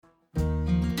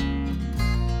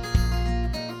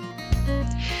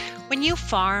When you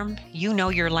farm, you know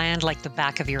your land like the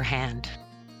back of your hand.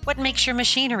 What makes your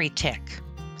machinery tick?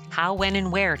 How, when,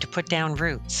 and where to put down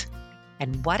roots?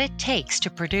 And what it takes to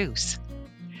produce.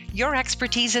 Your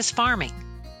expertise is farming.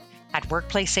 At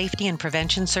Workplace Safety and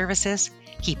Prevention Services,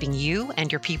 keeping you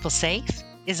and your people safe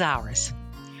is ours.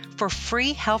 For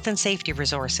free health and safety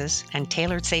resources and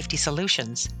tailored safety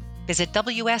solutions, visit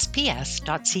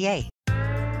WSPS.ca.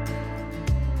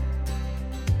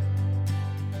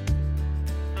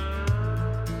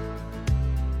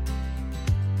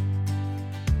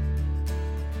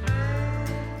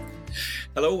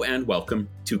 Hello and welcome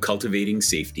to Cultivating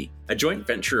Safety, a joint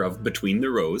venture of Between the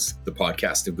Rows, the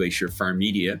podcast of Glacier Farm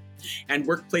Media, and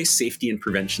Workplace Safety and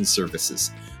Prevention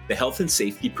Services, the health and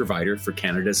safety provider for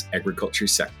Canada's agriculture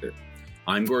sector.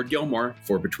 I'm Gord Gilmore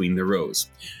for Between the Rows,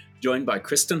 joined by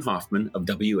Kristen Hoffman of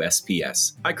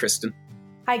WSPS. Hi, Kristen.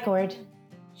 Hi, Gord.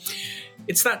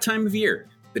 It's that time of year.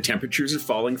 The temperatures are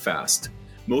falling fast.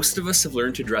 Most of us have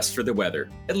learned to dress for the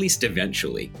weather, at least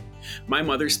eventually. My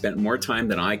mother spent more time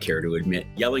than I care to admit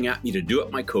yelling at me to do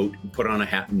up my coat and put on a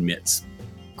hat and mitts.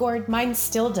 Gord, mine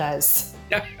still does.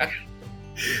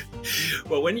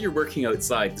 Well, when you're working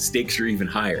outside, the stakes are even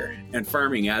higher, and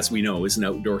farming, as we know, is an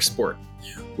outdoor sport.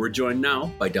 We're joined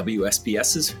now by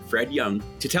WSPS's Fred Young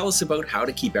to tell us about how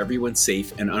to keep everyone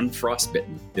safe and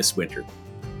unfrostbitten this winter.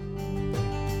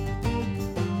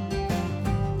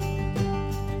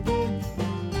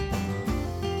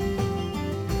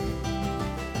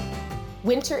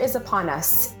 Winter is upon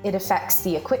us. It affects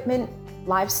the equipment,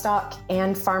 livestock,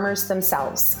 and farmers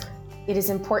themselves. It is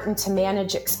important to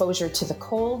manage exposure to the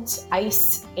cold,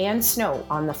 ice, and snow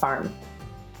on the farm.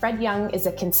 Fred Young is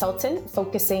a consultant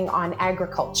focusing on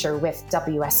agriculture with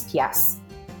WSPS.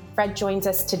 Fred joins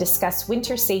us to discuss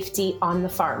winter safety on the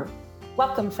farm.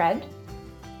 Welcome, Fred.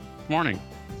 Morning.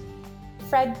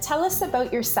 Fred, tell us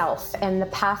about yourself and the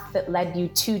path that led you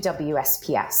to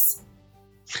WSPS.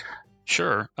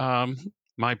 Sure.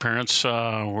 My parents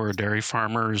were dairy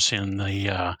farmers in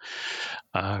the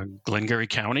Glengarry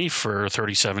County for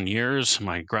 37 years.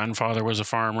 My grandfather was a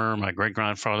farmer. My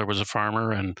great-grandfather was a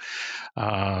farmer. And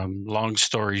long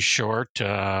story short,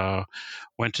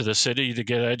 went to the city to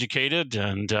get educated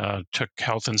and took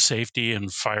health and safety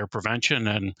and fire prevention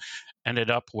and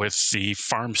ended up with the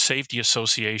Farm Safety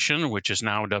Association, which is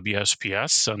now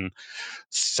WSPS. And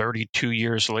 32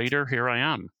 years later, here I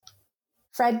am.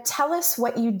 Fred, tell us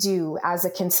what you do as a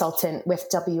consultant with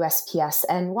WSPS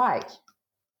and why.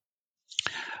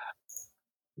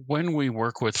 When we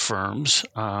work with firms,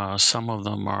 some of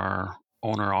them are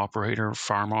owner-operator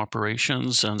farm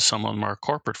operations, and some of them are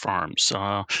corporate farms,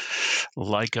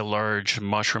 like a large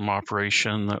mushroom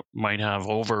operation that might have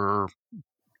over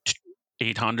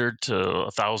 800 to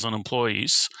 1,000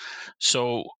 employees.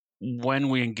 So when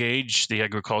we engage the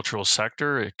agricultural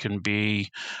sector, it can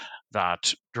be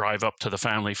that drive up to the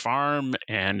family farm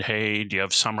and, hey, do you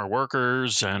have summer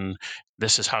workers? And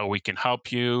this is how we can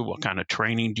help you. What kind of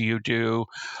training do you do?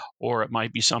 Or it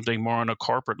might be something more on a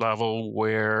corporate level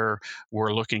where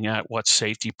we're looking at what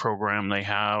safety program they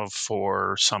have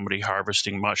for somebody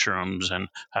harvesting mushrooms and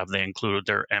have they included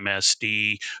their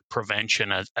MSD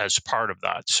prevention as part of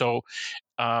that. So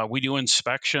we do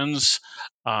inspections,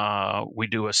 we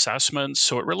do assessments.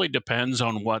 So it really depends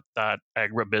on what that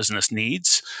agribusiness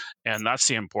needs. And that's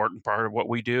the important part of what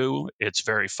we do. It's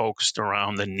very focused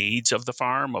around the needs of the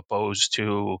farm opposed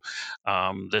to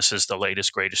this is the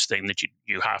latest, greatest thing that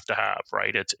you have to have,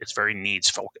 right? It's very needs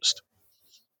focused.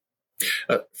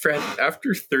 Fred,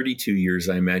 after 32 years,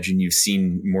 I imagine you've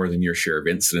seen more than your share of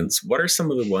incidents. What are some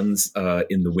of the ones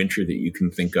in the winter that you can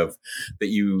think of that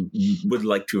you would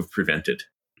like to have prevented?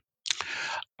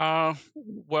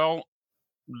 Well,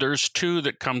 there's two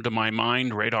that come to my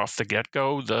mind right off the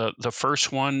get-go. The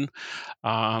first one,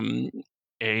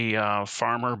 a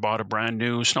farmer bought a brand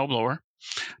new snowblower,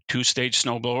 two-stage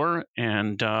snowblower,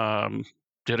 and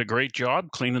did a great job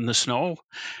cleaning the snow,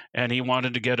 and he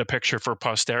wanted to get a picture for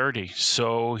posterity.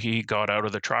 So he got out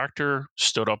of the tractor,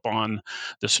 stood up on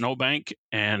the snowbank,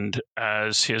 and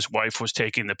as his wife was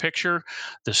taking the picture,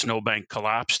 the snowbank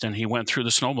collapsed and he went through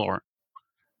the snowblower.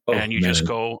 Oh, and you man. just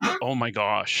go, oh my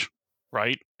gosh,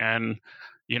 right? And,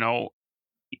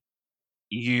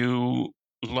 you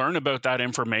learn about that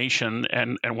information,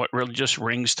 and what really just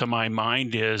rings to my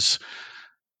mind is,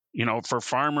 for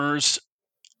farmers,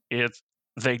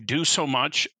 they do so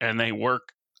much and they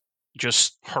work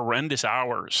just horrendous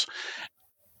hours,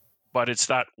 but it's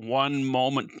that one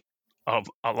moment of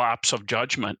a lapse of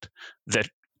judgment that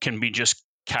can be just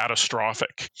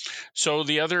catastrophic. So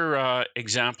the other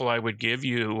example I would give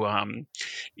you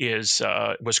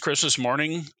was Christmas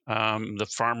morning. The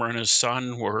farmer and his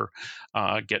son were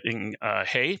getting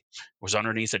hay, was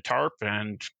underneath a tarp,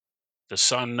 and the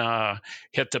son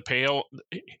hit the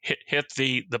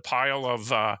pile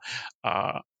of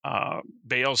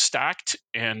bales stacked,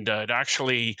 and it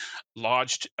actually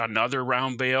lodged another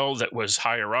round bale that was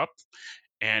higher up,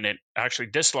 and it actually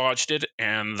dislodged it,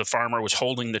 and the farmer was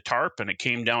holding the tarp, and it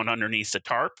came down underneath the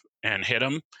tarp and hit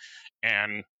him,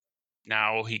 and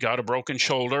now he got a broken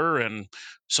shoulder and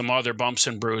some other bumps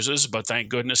and bruises, but thank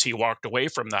goodness he walked away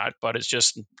from that. But it's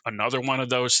just another one of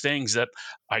those things that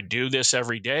I do this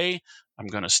every day. I'm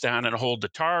going to stand and hold the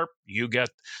tarp. You get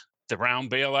the round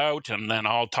bale out, and then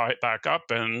I'll tie it back up.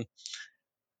 And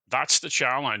that's the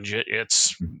challenge.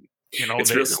 It's,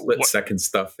 it's real split second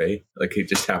stuff, eh? Like it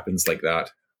just happens like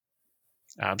that.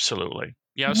 Absolutely.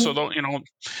 Yeah. So,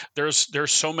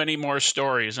 there's so many more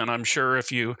stories, and I'm sure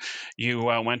if you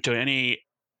went to any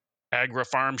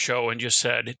agri-farm show and just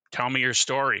said, "Tell me your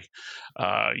story,"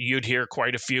 you'd hear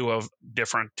quite a few of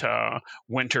different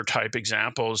winter type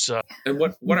examples. And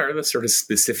what are the sort of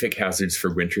specific hazards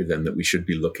for winter then that we should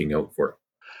be looking out for?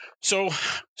 So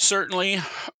certainly,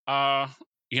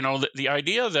 the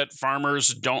idea that farmers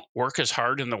don't work as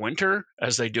hard in the winter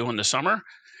as they do in the summer.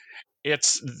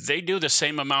 They do the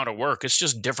same amount of work. It's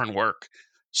just different work.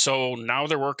 So now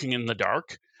they're working in the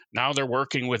dark. Now they're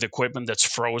working with equipment that's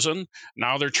frozen.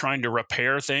 Now they're trying to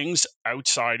repair things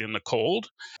outside in the cold.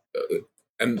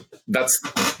 And that's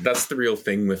the real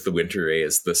thing with the winter,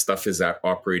 is the stuff is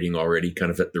operating already kind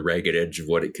of at the ragged edge of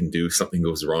what it can do. Something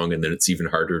goes wrong, and then it's even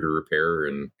harder to repair.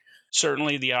 And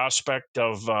certainly the aspect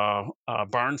of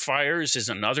barn fires is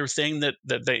another thing that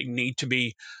they need to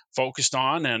be focused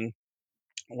on. And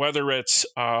whether it's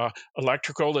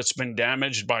electrical that's been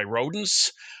damaged by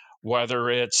rodents, whether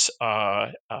it's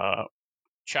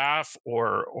chaff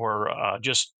or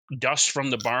just dust from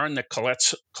the barn that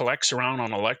collects around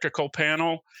on an electrical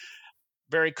panel,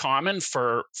 very common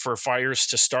for fires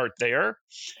to start there.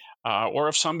 Or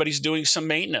if somebody's doing some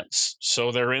maintenance,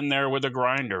 so they're in there with a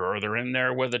grinder or they're in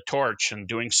there with a torch and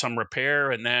doing some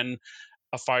repair, and then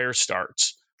a fire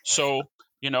starts. So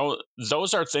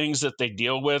those are things that they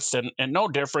deal with, and no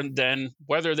different than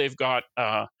whether they've got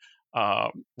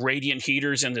radiant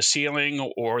heaters in the ceiling,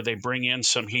 or they bring in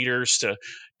some heaters to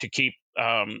keep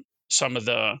some of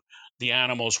the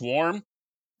animals warm.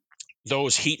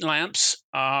 Those heat lamps,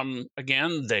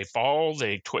 again, they fall,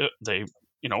 a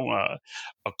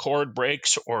cord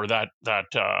breaks, or that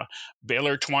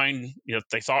baler twine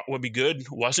they thought would be good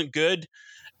wasn't good,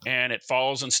 and it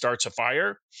falls and starts a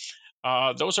fire.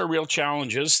 Those are real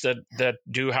challenges that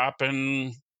do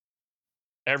happen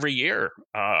every year.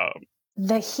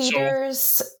 The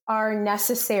heaters are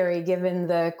necessary given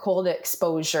the cold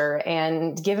exposure,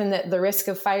 and given that the risk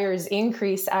of fires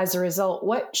increase as a result.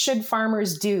 What should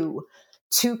farmers do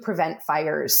to prevent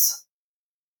fires?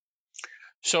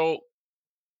 So,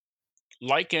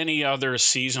 like any other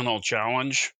seasonal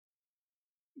challenge,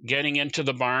 getting into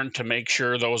the barn to make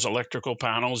sure those electrical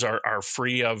panels are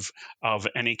free of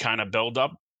any kind of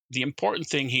buildup. The important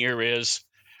thing here is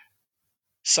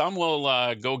some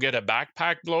will go get a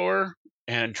backpack blower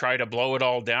and try to blow it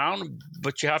all down,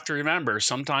 but you have to remember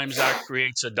sometimes that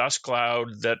creates a dust cloud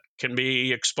that can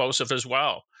be explosive as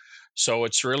well. So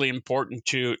it's really important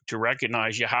to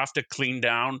recognize you have to clean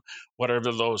down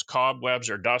whatever those cobwebs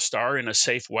or dust are in a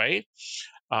safe way.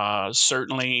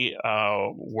 Certainly,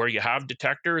 where you have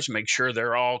detectors, make sure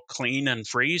they're all clean and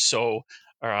free, so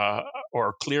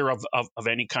or clear of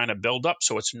any kind of buildup,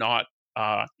 so it's not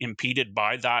impeded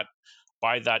by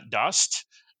that dust.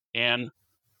 And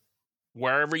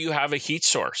wherever you have a heat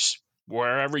source,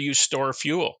 wherever you store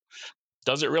fuel,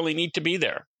 does it really need to be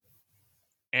there?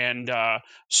 And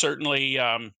certainly,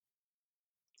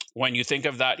 when you think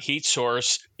of that heat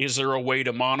source, is there a way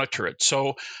to monitor it?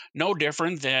 So no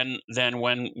different than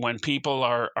when people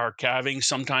are calving,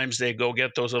 sometimes they go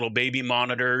get those little baby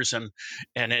monitors and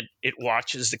it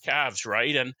watches the calves,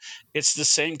 right? And it's the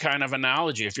same kind of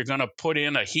analogy. If you're going to put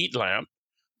in a heat lamp,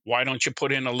 why don't you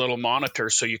put in a little monitor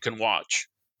so you can watch,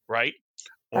 right?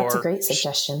 That's a great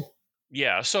suggestion.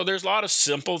 Yeah. So there's a lot of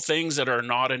simple things that are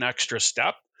not an extra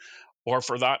step. Or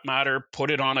for that matter, put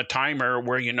it on a timer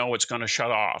where it's going to shut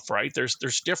off, right? There's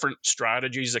different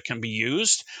strategies that can be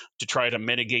used to try to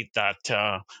mitigate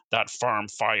that farm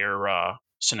fire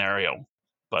scenario.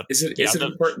 But is it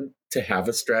important to have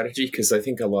a strategy? Because I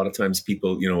think a lot of times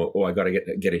people, I got to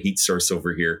get a heat source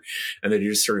over here, and then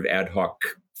you just sort of ad hoc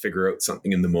figure out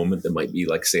something in the moment that might be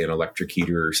like, say, an electric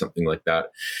heater or something like that.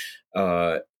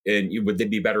 would they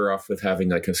be better off with having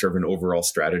like a sort of an overall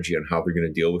strategy on how they're going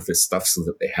to deal with this stuff so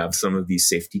that they have some of these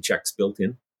safety checks built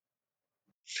in?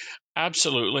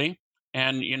 Absolutely.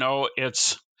 And,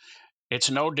 it's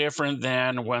no different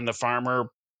than when the farmer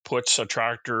puts a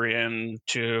tractor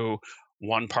into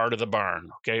one part of the barn.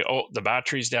 Okay. Oh, the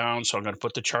battery's down, so I'm going to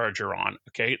put the charger on.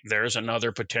 Okay. There's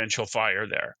another potential fire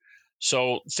there.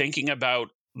 So thinking about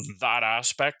that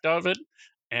aspect of it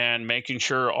and making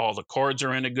sure all the cords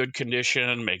are in a good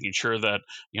condition, making sure that,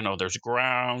 there's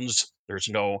grounds, there's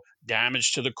no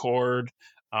damage to the cord,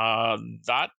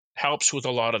 that helps with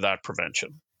a lot of that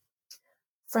prevention.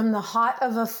 From the hot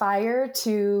of a fire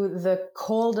to the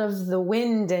cold of the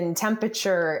wind and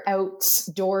temperature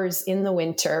outdoors in the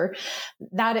winter,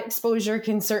 that exposure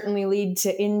can certainly lead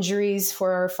to injuries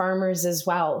for our farmers as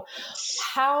well.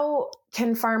 How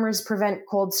can farmers prevent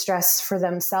cold stress for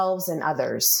themselves and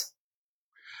others?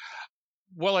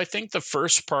 Well, I think the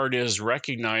first part is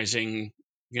recognizing,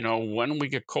 when we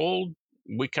get cold,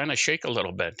 we kind of shake a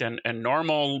little bit, and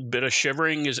normal bit of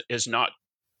shivering is not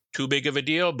too big of a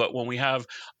deal. But when we have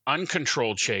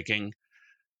uncontrolled shaking,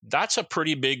 that's a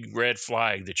pretty big red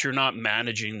flag that you're not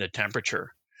managing the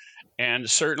temperature. And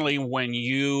certainly when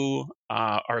you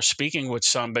are speaking with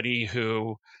somebody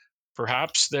who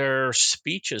perhaps their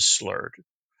speech is slurred,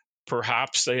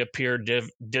 perhaps they appear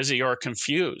dizzy or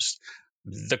confused,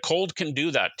 the cold can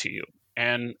do that to you.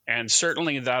 And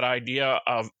certainly that idea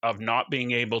of not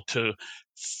being able to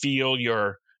feel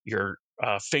your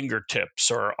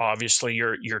fingertips or obviously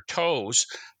your toes,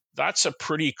 that's a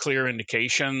pretty clear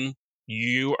indication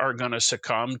you are going to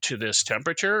succumb to this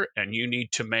temperature, and you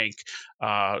need to make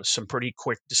some pretty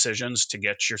quick decisions to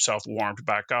get yourself warmed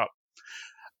back up.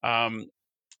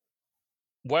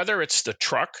 Whether it's the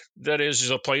truck that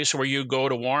is a place where you go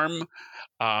to warm,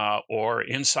 or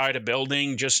inside a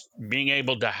building, just being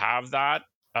able to have that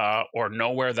or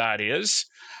know where that is,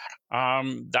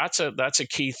 that's a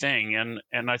key thing.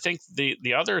 And I think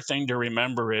the other thing to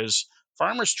remember is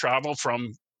farmers travel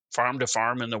from farm to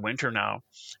farm in the winter now,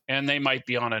 and they might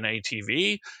be on an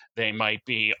ATV, they might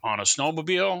be on a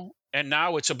snowmobile, and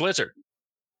now it's a blizzard,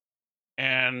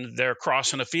 and they're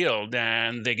crossing a field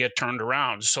and they get turned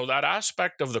around. So that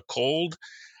aspect of the cold,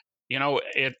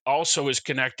 it also is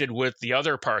connected with the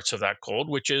other parts of that cold,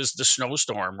 which is the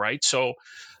snowstorm, right? So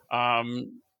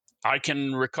I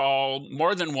can recall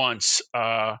more than once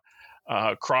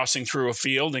crossing through a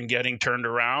field and getting turned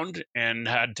around and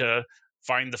had to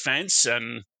find the fence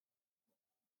and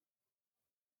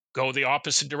go the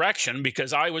opposite direction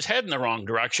because I was heading the wrong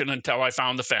direction until I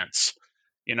found the fence.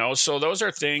 So those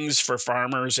are things for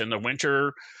farmers in the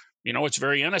winter. It's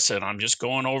very innocent. I'm just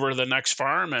going over to the next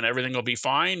farm and everything will be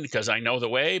fine because I know the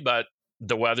way, but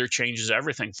the weather changes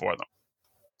everything for them.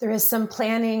 There is some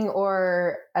planning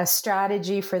or a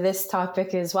strategy for this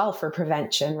topic as well for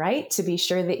prevention, right? To be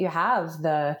sure that you have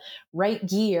the right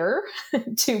gear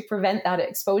to prevent that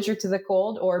exposure to the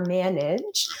cold or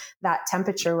manage that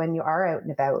temperature when you are out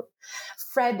and about.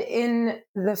 Fred, in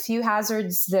the few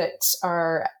hazards that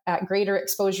are at greater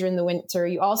exposure in the winter,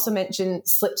 you also mentioned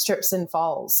slip, trips, and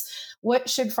falls. What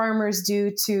should farmers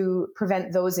do to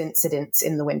prevent those incidents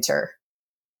in the winter?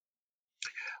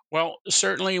 Well,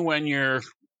 certainly when you're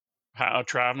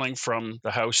traveling from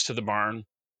the house to the barn,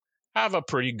 have a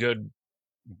pretty good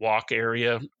walk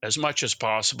area as much as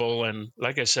possible. And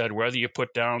like I said, whether you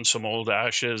put down some old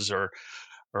ashes or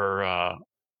a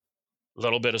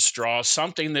little bit of straw,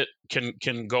 something that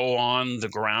can go on the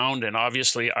ground. And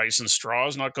obviously ice and straw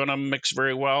is not going to mix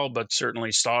very well, but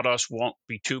certainly sawdust won't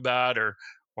be too bad,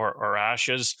 or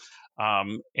ashes.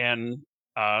 And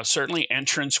certainly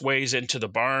entrance ways into the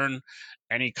barn,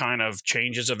 any kind of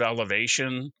changes of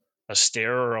elevation, a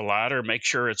stair or a ladder, make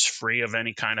sure it's free of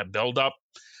any kind of buildup.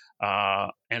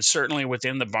 And certainly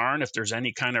within the barn, if there's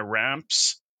any kind of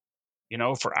ramps,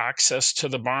 for access to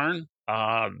the barn,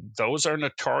 those are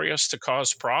notorious to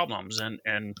cause problems.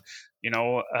 And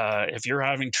if you're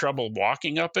having trouble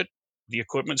walking up it, the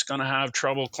equipment's going to have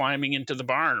trouble climbing into the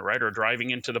barn, right, or driving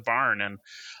into the barn. And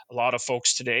a lot of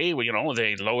folks today,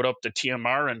 they load up the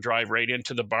TMR and drive right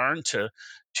into the barn to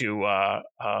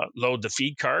load the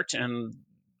feed cart, and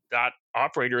that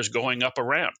operator is going up a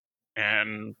ramp,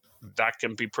 and that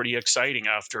can be pretty exciting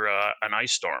after an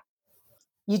ice storm.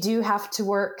 You do have to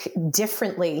work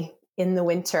differently in the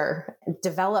winter,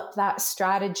 develop that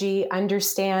strategy,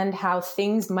 understand how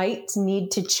things might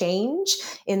need to change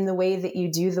in the way that you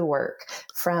do the work,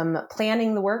 from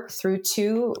planning the work through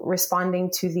to responding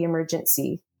to the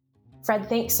emergency. Fred,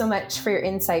 thanks so much for your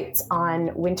insights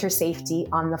on winter safety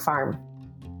on the farm.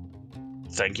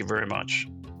 Thank you very much.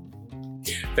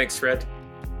 Thanks, Fred.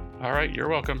 All right, you're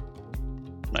welcome.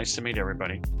 Nice to meet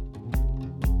everybody.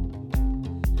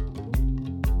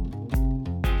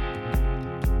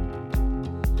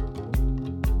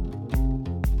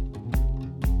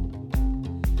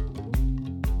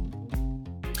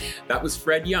 That was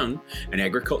Fred Young, an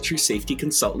agriculture safety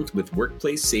consultant with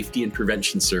Workplace Safety and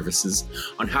Prevention Services,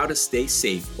 on how to stay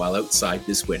safe while outside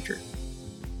this winter.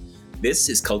 This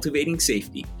is Cultivating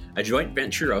Safety, a joint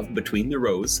venture of Between the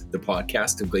Rows, the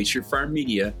podcast of Glacier Farm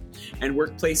Media, and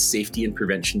Workplace Safety and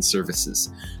Prevention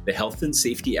Services, the health and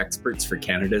safety experts for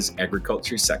Canada's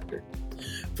agriculture sector.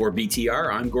 For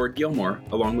BTR, I'm Gord Gilmore,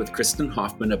 along with Kristen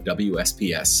Hoffman of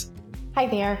WSPS. Hi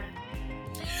there.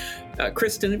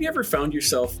 Kristen, have you ever found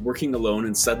yourself working alone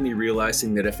and suddenly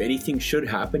realizing that if anything should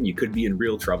happen, you could be in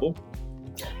real trouble?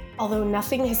 Although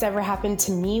nothing has ever happened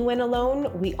to me when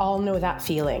alone, we all know that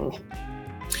feeling.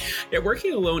 Yeah,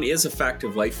 working alone is a fact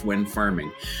of life when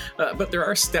farming, but there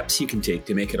are steps you can take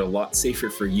to make it a lot safer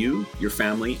for you, your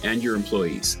family, and your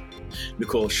employees.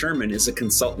 Nicole Sherman is a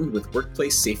consultant with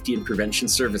Workplace Safety and Prevention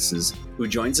Services who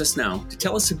joins us now to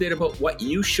tell us a bit about what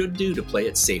you should do to play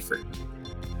it safer.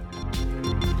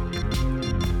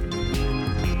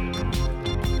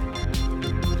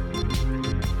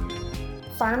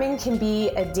 Farming can be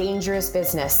a dangerous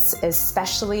business,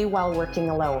 especially while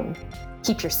working alone.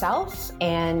 Keep yourself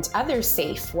and others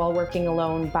safe while working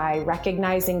alone by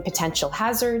recognizing potential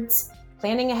hazards,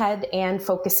 planning ahead, and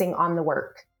focusing on the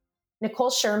work.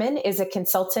 Nicole Sherman is a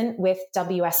consultant with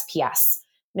WSPS.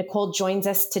 Nicole joins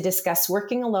us to discuss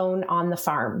working alone on the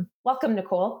farm. Welcome,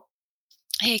 Nicole.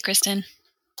 Hey, Kristen.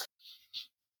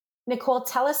 Nicole,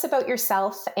 tell us about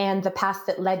yourself and the path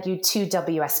that led you to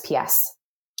WSPS.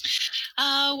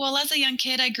 Well, as a young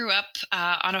kid, I grew up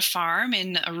on a farm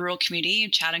in a rural community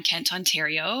in Chatham, Kent,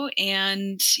 Ontario.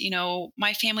 And,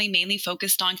 my family mainly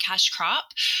focused on cash crop.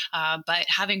 But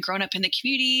having grown up in the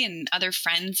community and other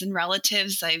friends and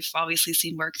relatives, I've obviously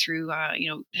seen work through,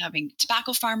 having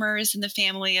tobacco farmers in the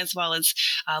family, as well as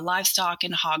livestock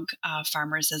and hog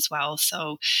farmers as well.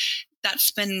 So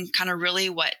that's been kind of really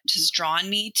what has drawn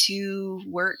me to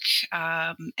work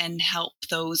and help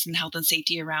those in health and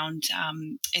safety around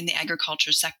in the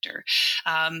agriculture sector.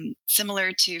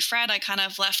 Similar to Fred, I kind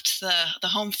of left the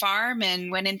home farm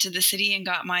and went into the city and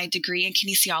got my degree in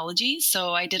kinesiology.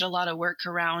 So I did a lot of work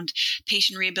around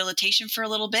patient rehabilitation for a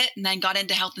little bit, and then got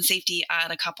into health and safety at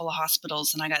a couple of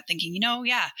hospitals. And I got thinking,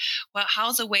 well,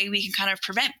 how's a way we can kind of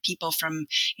prevent people from,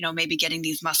 maybe getting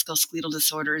these musculoskeletal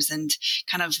disorders, and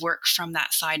kind of work from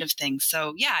that side of things.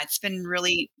 So it's been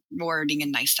really rewarding and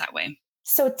nice that way.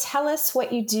 So tell us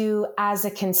what you do as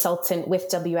a consultant with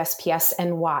WSPS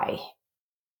and why.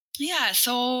 Yeah,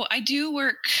 so I do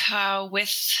work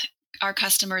with our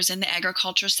customers in the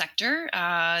agriculture sector,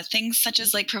 things such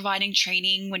as like providing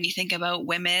training when you think about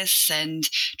WHMIS and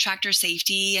tractor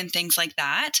safety and things like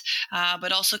that,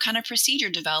 but also kind of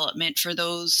procedure development for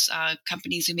those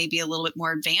companies who may be a little bit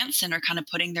more advanced and are kind of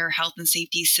putting their health and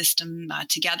safety system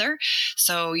together.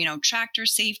 So, tractor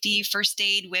safety, first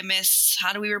aid, WHMIS,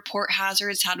 how do we report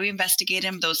hazards? How do we investigate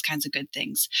them? Those kinds of good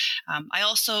things. I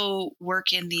also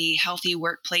work in the healthy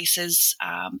workplaces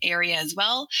area as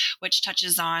well, which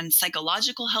touches on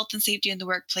psychological health and safety in the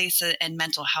workplace and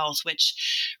mental health,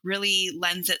 which really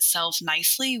lends itself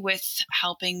nicely with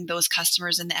helping those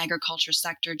customers in the agriculture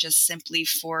sector, just simply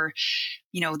for,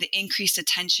 the increased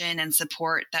attention and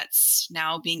support that's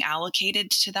now being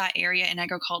allocated to that area in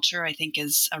agriculture, I think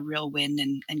is a real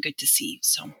win and good to see.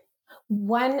 So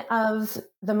one of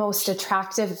the most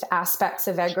attractive aspects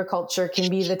of agriculture can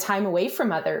be the time away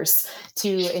from others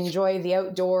to enjoy the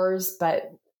outdoors,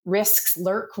 but risks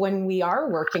lurk when we are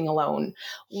working alone.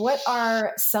 What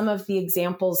are some of the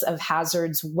examples of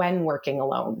hazards when working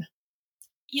alone?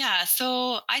 Yeah,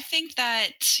 so I think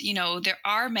that, there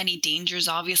are many dangers,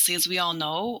 obviously, as we all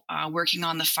know, working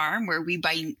on the farm, where we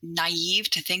be naive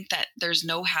to think that there's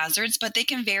no hazards, but they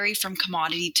can vary from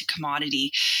commodity to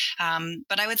commodity.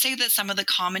 But I would say that some of the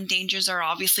common dangers are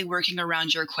obviously working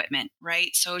around your equipment,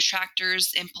 right? So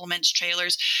tractors, implements,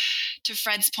 trailers. To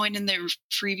Fred's point in the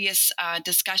previous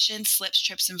discussion, slips,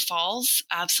 trips, and falls,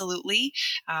 absolutely.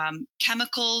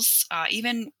 Chemicals,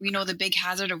 even, the big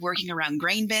hazard of working around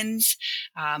grain bins,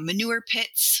 manure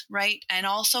pits, right? And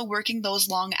also working those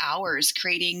long hours,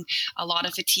 creating a lot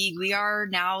of fatigue. We are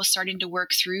now starting to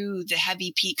work through the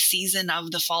heavy peak season of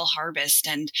the fall harvest,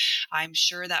 and I'm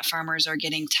sure that farmers are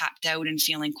getting tapped out and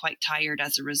feeling quite tired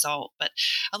as a result. But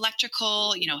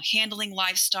electrical, handling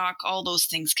livestock, all those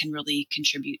things can really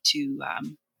contribute to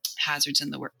hazards in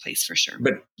the workplace for sure.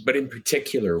 But in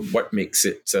particular, what makes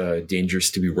it dangerous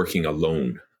to be working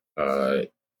alone?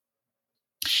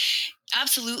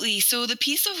 Absolutely. So the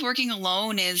piece of working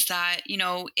alone is that,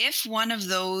 if one of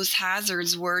those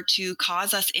hazards were to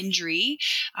cause us injury,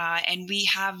 and we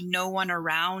have no one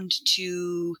around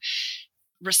to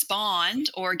respond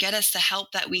or get us the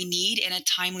help that we need in a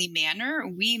timely manner,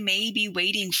 we may be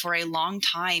waiting for a long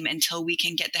time until we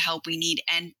can get the help we need.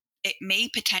 And it may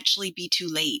potentially be too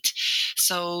late.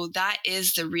 So that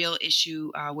is the real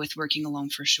issue with working alone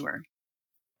for sure.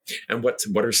 And what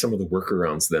are some of the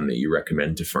workarounds then that you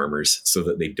recommend to farmers so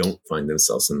that they don't find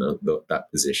themselves in that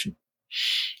position?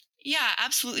 Yeah,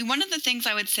 absolutely. One of the things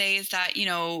I would say is that,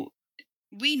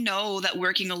 we know that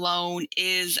working alone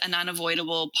is an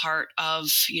unavoidable part of,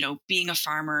 being a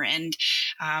farmer. And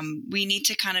we need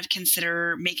to kind of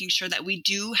consider making sure that we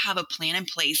do have a plan in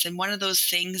place. And one of those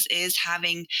things is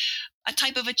having a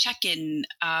type of a check-in,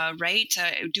 right?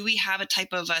 Do we have a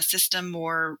type of a system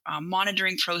or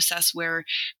monitoring process where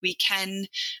we can,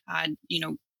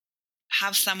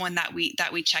 have someone that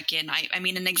we check in? I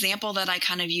mean, an example that I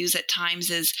kind of use at times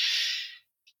is,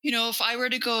 if I were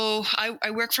to go, I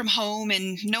work from home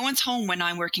and no one's home when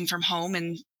I'm working from home,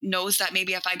 and knows that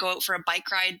maybe if I go out for a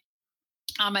bike ride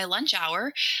on my lunch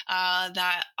hour,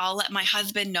 that I'll let my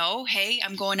husband know, hey,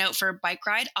 I'm going out for a bike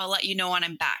ride. I'll let you know when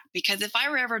I'm back. Because if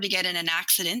I were ever to get in an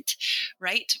accident,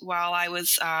 right, while I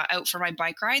was out for my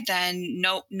bike ride, then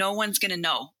no one's going to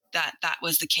know that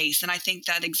was the case. And I think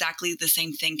that exactly the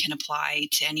same thing can apply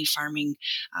to any farming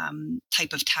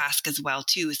type of task as well,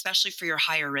 too, especially for your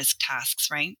higher risk tasks,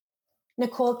 right?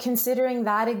 Nicole, considering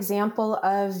that example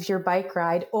of your bike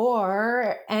ride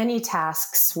or any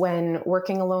tasks when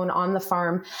working alone on the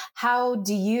farm, how would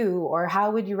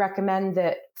you recommend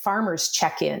that farmers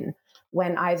check in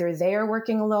when either they are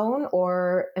working alone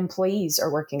or employees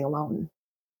are working alone?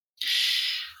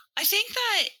 I think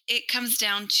that it comes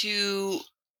down to,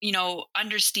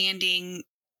 understanding,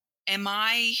 am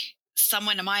I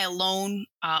a lone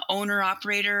owner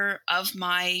operator of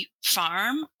my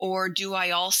farm, or do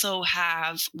I also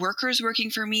have workers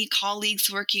working for me, colleagues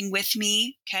working with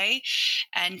me? Okay.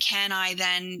 And can I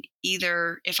then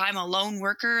either, if I'm a lone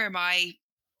worker,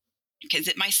 is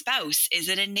it my spouse? Is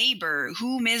it a neighbor?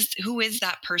 Who is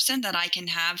that person that I can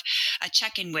have a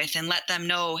check-in with and let them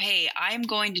know, hey, I'm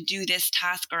going to do this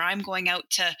task, or I'm going out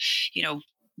to,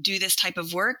 do this type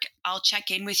of work. I'll check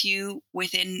in with you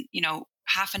within,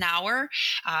 half an hour.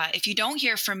 If you don't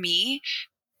hear from me,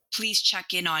 please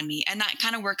check in on me. And that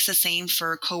kind of works the same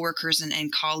for coworkers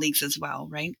and colleagues as well,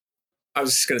 right? I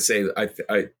was just going to say,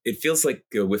 it feels like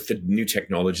with the new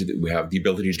technology that we have, the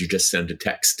ability to just send a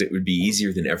text, it would be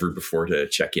easier than ever before to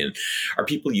check in. Are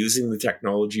people using the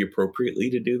technology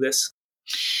appropriately to do this?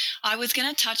 I was going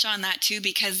to touch on that too,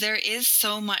 because there is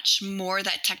so much more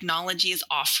that technology is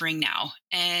offering now.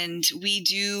 And we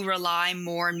do rely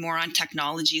more and more on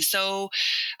technology. So,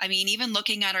 I mean, even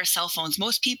looking at our cell phones,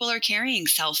 most people are carrying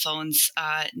cell phones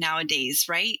nowadays,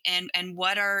 right? And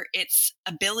what are its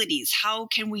abilities? How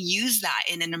can we use that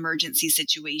in an emergency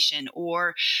situation?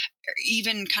 Or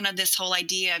even kind of this whole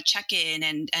idea of check-in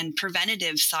and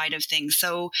preventative side of things.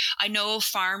 So I know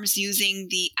farms using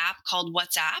the app called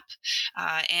WhatsApp,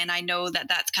 and I know that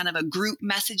that's kind of a group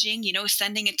messaging,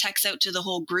 sending a text out to the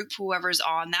whole group, whoever's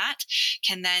on that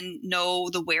can then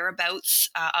know the whereabouts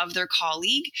of their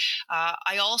colleague.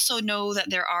 I also know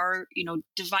that there are,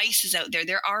 devices out there.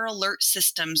 There are alert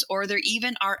systems, or there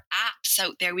even are apps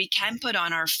out there we can put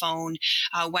on our phone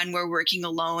when we're working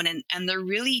alone. And they're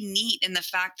really neat in the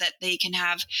fact that they can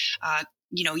have,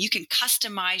 you can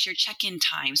customize your check-in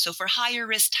time. So for higher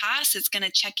risk tasks, it's going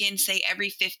to check in, say, every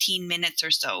 15 minutes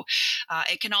or so.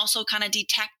 It can also kind of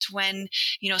detect when,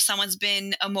 someone's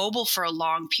been immobile for a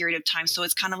long period of time. So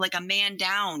it's kind of like a man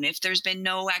down. If there's been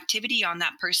no activity on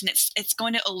that person, it's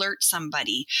going to alert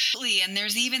somebody. And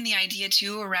there's even the idea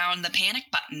too around the panic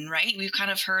button, right? We've kind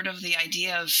of heard of the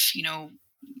idea of,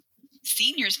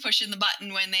 seniors pushing the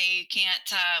button when they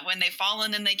can't, when they've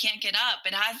fallen and they can't get up.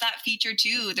 It has that feature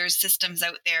too. There's systems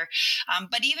out there.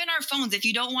 But even our phones, if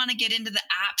you don't want to get into the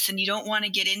apps and you don't want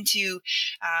to get into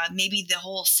maybe the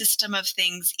whole system of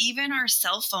things, even our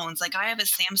cell phones, like I have a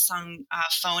Samsung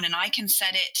phone, and I can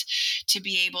set it to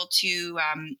be able to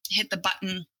hit the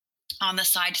button on the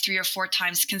side 3 or 4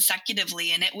 times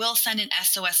consecutively, and it will send an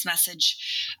SOS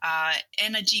message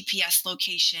and a GPS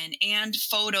location and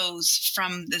photos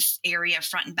from this area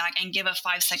front and back, and give a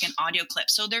 5-second audio clip.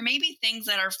 So there may be things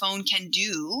that our phone can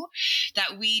do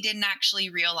that we didn't actually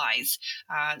realize.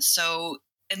 So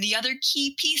And the other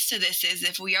key piece to this is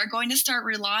if we are going to start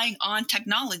relying on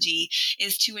technology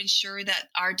is to ensure that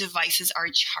our devices are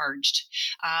charged.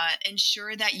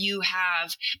 Ensure that you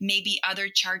have maybe other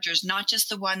chargers, not just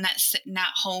the one that's sitting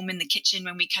at home in the kitchen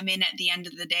when we come in at the end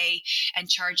of the day and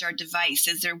charge our device.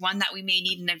 Is there one that we may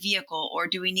need in a vehicle, or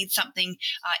do we need something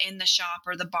in the shop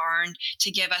or the barn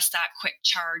to give us that quick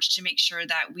charge to make sure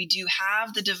that we do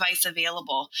have the device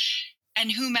available? And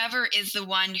whomever is the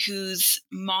one who's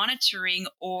monitoring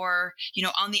or,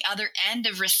 on the other end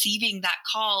of receiving that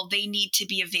call, they need to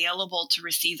be available to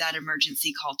receive that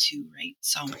emergency call too, right?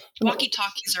 So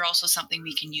walkie-talkies are also something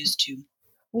we can use too.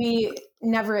 We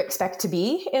never expect to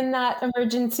be in that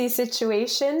emergency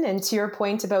situation. And to your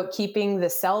point about keeping the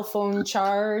cell phone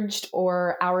charged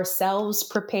or ourselves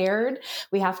prepared,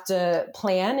 we have to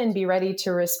plan and be ready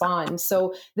to respond.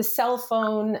 So the cell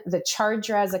phone, the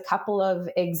charger as a couple of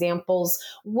examples.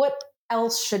 What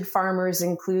else should farmers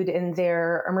include in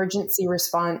their emergency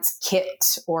response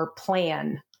kit or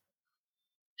plan?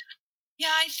 Yeah,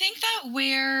 I think that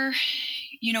where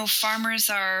farmers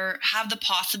have the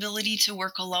possibility to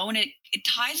work alone, it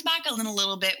ties back a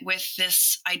little bit with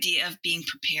this idea of being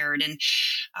prepared. And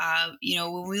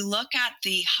when we look at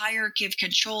the hierarchy of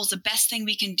controls, the best thing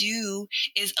we can do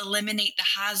is eliminate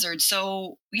the hazard.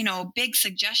 So big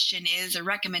suggestion is, a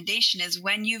recommendation is,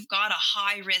 when you've got a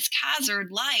high risk hazard,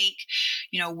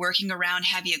 like working around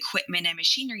heavy equipment and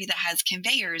machinery that has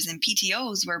conveyors and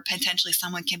PTOs where potentially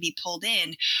someone can be pulled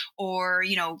in, or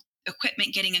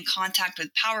equipment getting in contact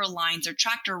with power lines or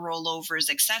tractor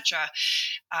rollovers, etc.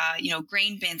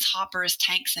 Grain bins, hoppers,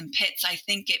 tanks, and pits. I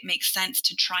think it makes sense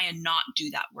to try and not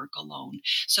do that work alone.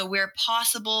 So where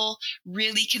possible,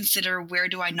 really consider, where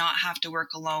do I not have to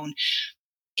work alone?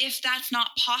 If that's not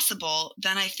possible,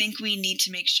 then I think we need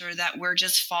to make sure that we're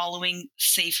just following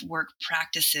safe work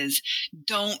practices.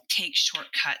 Don't take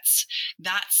shortcuts.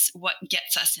 That's what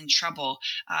gets us in trouble.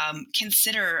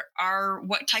 Consider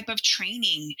what type of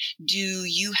training do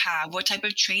you have? What type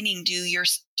of training do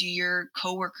your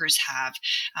coworkers have?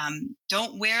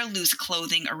 Don't wear loose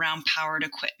clothing around powered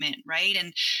equipment, right?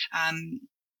 And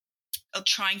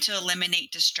trying to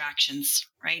eliminate distractions,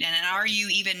 right? And are you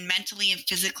even mentally and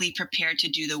physically prepared to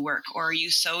do the work? Or are you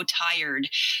so tired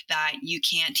that you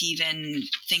can't even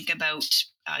think about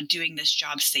doing this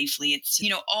job safely? It's,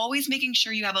 always making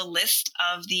sure you have a list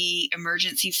of the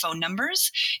emergency phone numbers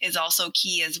is also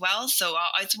key as well. So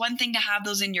it's one thing to have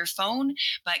those in your phone,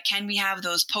 but can we have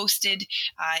those posted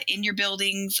in your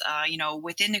buildings,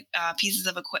 within pieces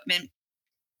of equipment?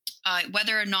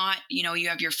 Whether or not, you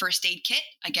have your first aid kit,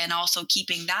 again, also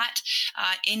keeping that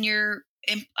in your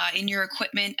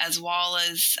equipment, as well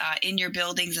as in your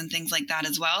buildings and things like that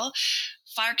as well.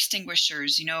 Fire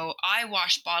extinguishers, eye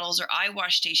wash bottles or eye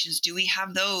wash stations. Do we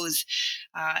have those?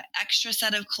 Extra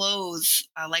set of clothes,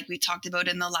 like we talked about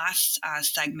in the last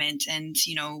segment, and,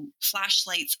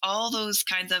 flashlights, all those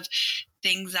kinds of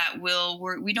things that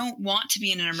we don't want to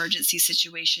be in an emergency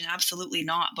situation. Absolutely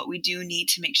not. But we do need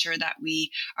to make sure that we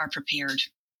are prepared.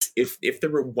 If there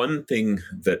were one thing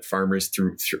that farmers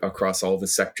through across all the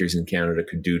sectors in Canada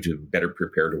could do to better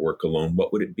prepare to work alone,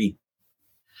 what would it be?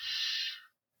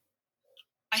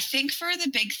 I think for the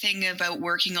big thing about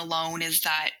working alone is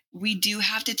that we do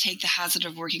have to take the hazard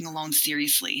of working alone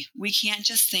seriously. We can't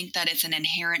just think that it's an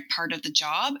inherent part of the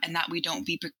job and that we don't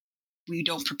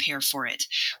prepare for it.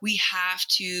 We have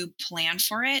to plan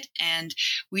for it, and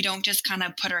we don't just kind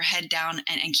of put our head down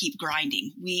and keep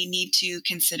grinding. We need to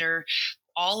consider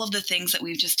all of the things that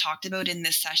we've just talked about in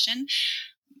this session.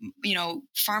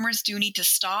 Farmers do need to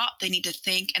stop, they need to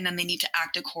think, and then they need to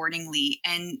act accordingly.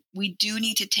 And we do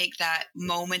need to take that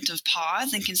moment of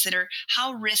pause and consider,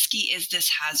 how risky is this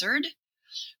hazard?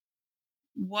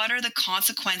 What are the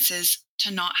consequences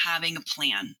to not having a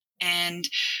plan? And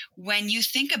when you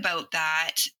think about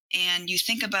that, and you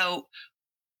think about,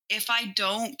 if I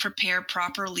don't prepare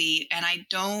properly and I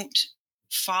don't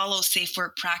follow safe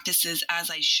work practices as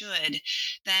I should,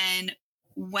 then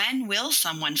when will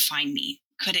someone find me?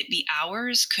 Could it be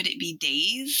hours? Could it be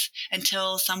days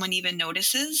until someone even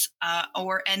notices?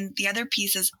 And the other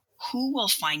piece is, who will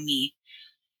find me?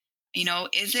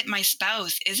 Is it my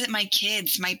spouse? Is it my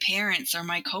kids, my parents, or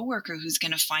my coworker who's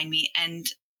going to find me? And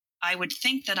I would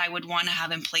think that I would want to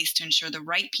have in place to ensure the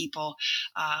right people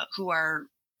who are,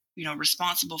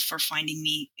 responsible for finding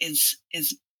me is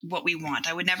what we want.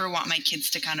 I would never want my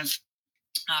kids to kind of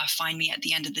find me at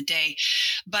the end of the day.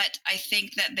 But I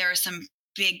think that there are some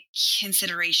big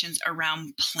considerations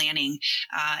around planning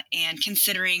and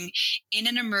considering, in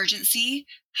an emergency,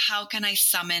 how can I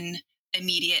summon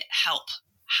immediate help?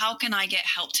 How can I get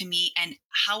help to me, and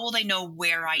how will they know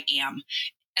where I am?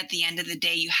 at the end of the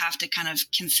day, you have to kind of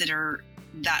consider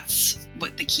that's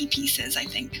what the key piece is, I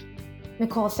think.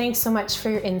 Nicole, thanks so much for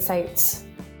your insights.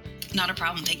 Not a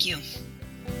problem. Thank you.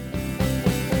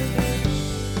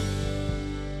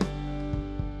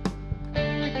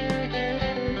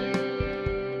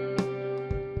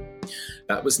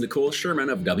 That was Nicole Sherman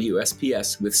of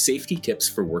WSPS with safety tips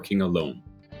for working alone.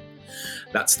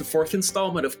 That's the fourth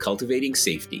installment of Cultivating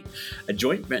Safety, a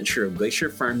joint venture of Glacier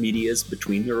Farm Media's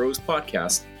Between the Rows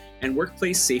podcast and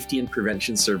Workplace Safety and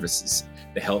Prevention Services,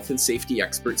 the health and safety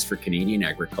experts for Canadian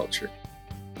agriculture.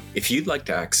 If you'd like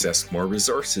to access more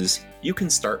resources, you can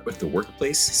start with the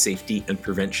Workplace Safety and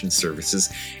Prevention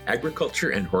Services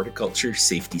Agriculture and Horticulture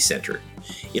Safety Centre.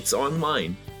 It's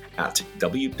online at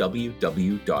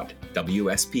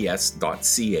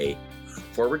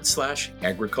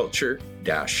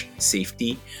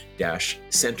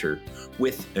www.wsps.ca/agriculture-safety-center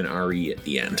with an RE at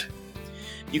the end.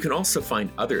 You can also find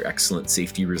other excellent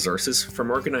safety resources from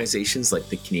organizations like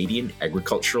the Canadian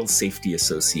Agricultural Safety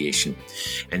Association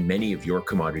and many of your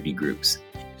commodity groups.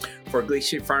 For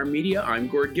Glacier Farm Media, I'm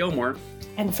Gord Gilmore.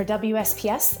 And for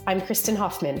WSPS, I'm Kristen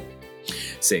Hoffman.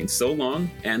 Saying so long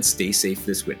and stay safe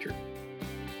this winter.